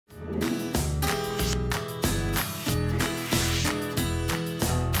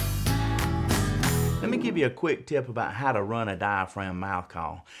give you a quick tip about how to run a diaphragm mouth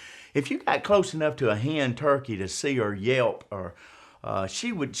call. If you got close enough to a hen turkey to see her yelp, or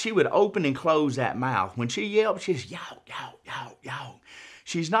she would open and close that mouth. When she yelps, she's yelp, yelp, yelp, yelp.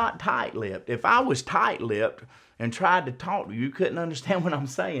 She's not tight-lipped. If I was tight-lipped and tried to talk to you, you couldn't understand what I'm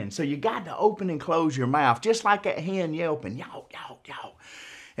saying. So you got to open and close your mouth, just like that hen yelping, yelp, yelp, yelp.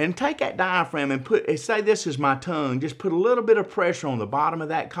 And take that diaphragm and say this is my tongue, just put a little bit of pressure on the bottom of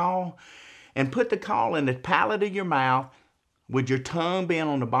that call and put the call in the palate of your mouth with your tongue being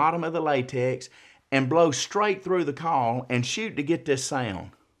on the bottom of the latex and blow straight through the call and shoot to get this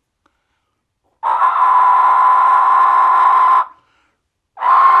sound.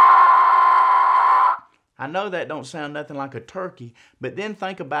 I know that don't sound nothing like a turkey, but then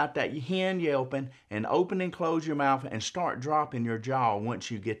think about that hen yelping and open and close your mouth and start dropping your jaw once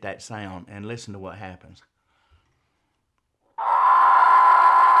you get that sound and listen to what happens.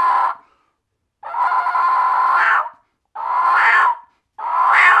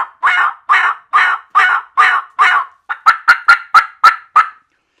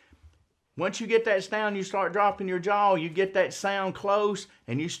 Once you get that sound, you start dropping your jaw, you get that sound close,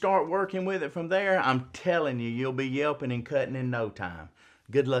 and you start working with it from there, I'm telling you, you'll be yelping and cutting in no time.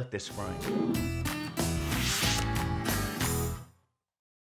 Good luck this spring.